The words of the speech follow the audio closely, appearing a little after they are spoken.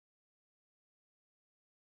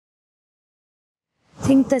I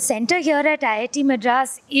think the center here at IIT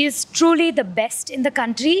Madras is truly the best in the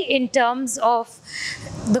country in terms of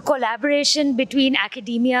the collaboration between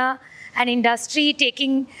academia and industry,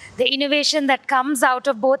 taking the innovation that comes out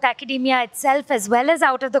of both academia itself as well as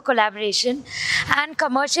out of the collaboration and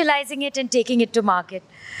commercializing it and taking it to market.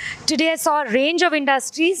 Today I saw a range of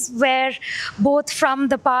industries where both from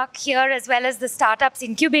the park here as well as the startups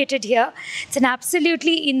incubated here. It's an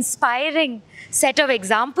absolutely inspiring set of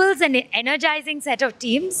examples and energizing set of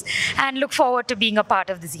teams, and look forward to being a part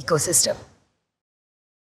of this ecosystem.